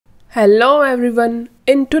Hello everyone,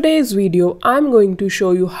 in today's video I'm going to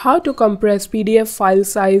show you how to compress PDF file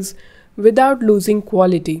size without losing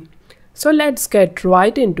quality. So let's get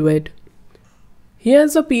right into it.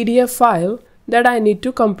 Here's a PDF file that I need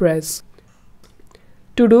to compress.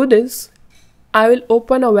 To do this, I will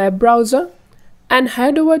open a web browser and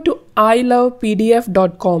head over to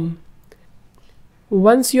ilovepdf.com.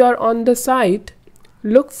 Once you are on the site,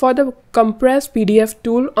 look for the Compress PDF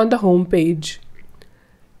tool on the home page.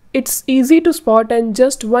 It's easy to spot and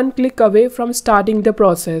just one click away from starting the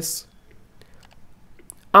process.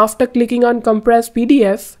 After clicking on Compress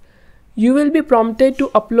PDF, you will be prompted to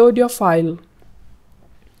upload your file.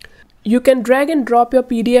 You can drag and drop your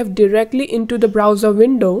PDF directly into the browser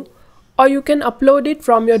window, or you can upload it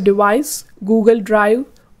from your device, Google Drive,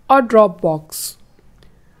 or Dropbox.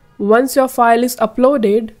 Once your file is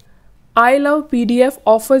uploaded, ilovepdf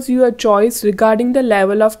offers you a choice regarding the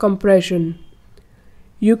level of compression.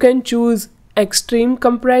 You can choose extreme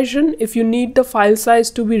compression if you need the file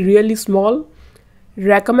size to be really small,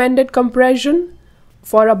 recommended compression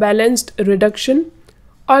for a balanced reduction,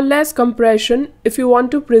 or less compression if you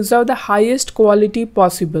want to preserve the highest quality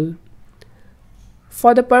possible.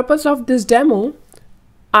 For the purpose of this demo,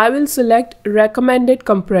 I will select recommended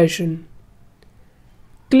compression.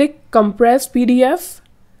 Click Compress PDF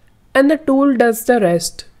and the tool does the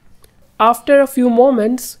rest. After a few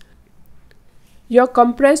moments, your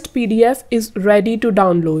compressed PDF is ready to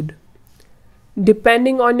download.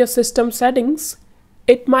 Depending on your system settings,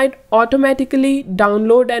 it might automatically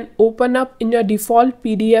download and open up in your default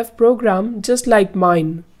PDF program just like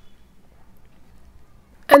mine.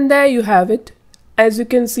 And there you have it. As you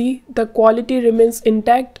can see, the quality remains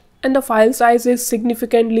intact and the file size is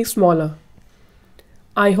significantly smaller.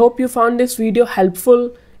 I hope you found this video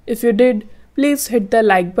helpful. If you did, please hit the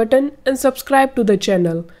like button and subscribe to the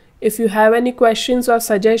channel. If you have any questions or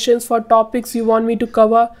suggestions for topics you want me to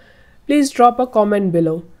cover, please drop a comment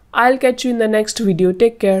below. I'll catch you in the next video.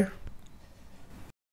 Take care.